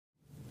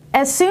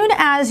As soon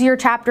as your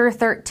Chapter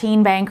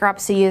 13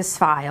 bankruptcy is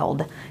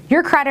filed,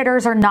 your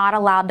creditors are not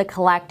allowed to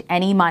collect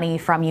any money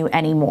from you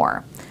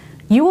anymore.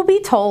 You will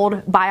be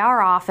told by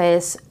our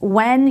office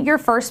when your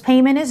first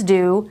payment is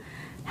due,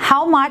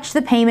 how much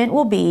the payment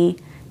will be,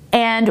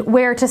 and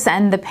where to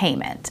send the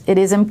payment. It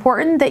is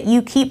important that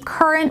you keep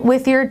current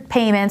with your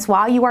payments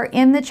while you are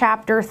in the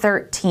Chapter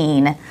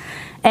 13.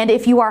 And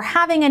if you are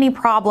having any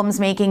problems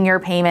making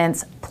your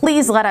payments,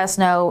 please let us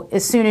know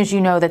as soon as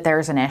you know that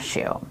there's an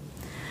issue.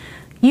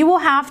 You will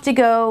have to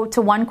go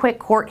to one quick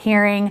court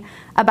hearing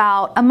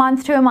about a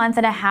month to a month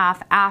and a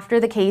half after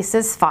the case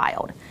is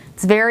filed.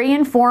 It's very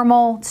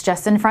informal. It's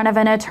just in front of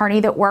an attorney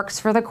that works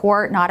for the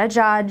court, not a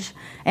judge,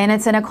 and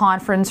it's in a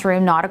conference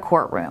room, not a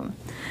courtroom.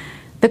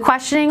 The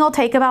questioning will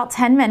take about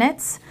 10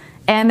 minutes,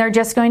 and they're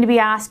just going to be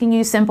asking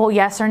you simple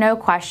yes or no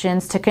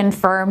questions to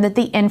confirm that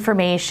the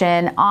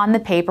information on the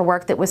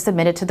paperwork that was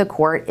submitted to the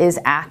court is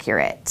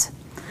accurate.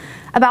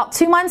 About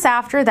 2 months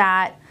after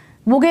that,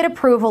 we'll get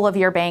approval of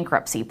your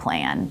bankruptcy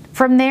plan.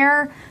 From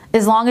there,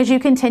 as long as you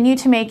continue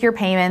to make your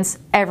payments,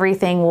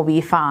 everything will be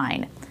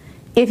fine.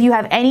 If you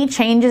have any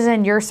changes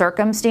in your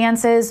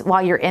circumstances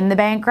while you're in the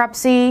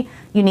bankruptcy,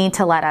 you need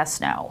to let us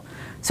know.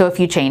 So if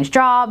you change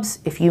jobs,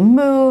 if you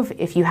move,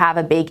 if you have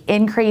a big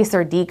increase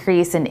or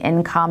decrease in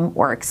income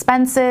or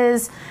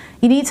expenses,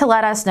 you need to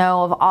let us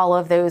know of all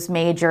of those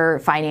major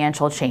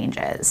financial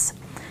changes.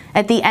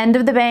 At the end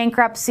of the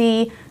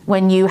bankruptcy,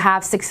 when you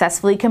have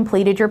successfully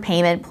completed your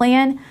payment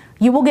plan,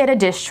 you will get a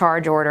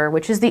discharge order,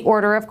 which is the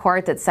order of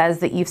court that says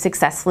that you've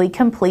successfully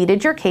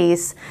completed your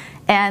case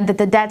and that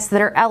the debts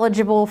that are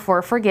eligible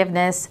for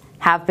forgiveness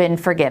have been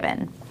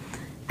forgiven.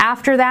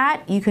 After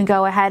that, you can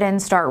go ahead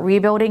and start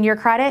rebuilding your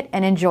credit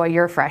and enjoy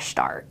your fresh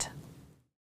start.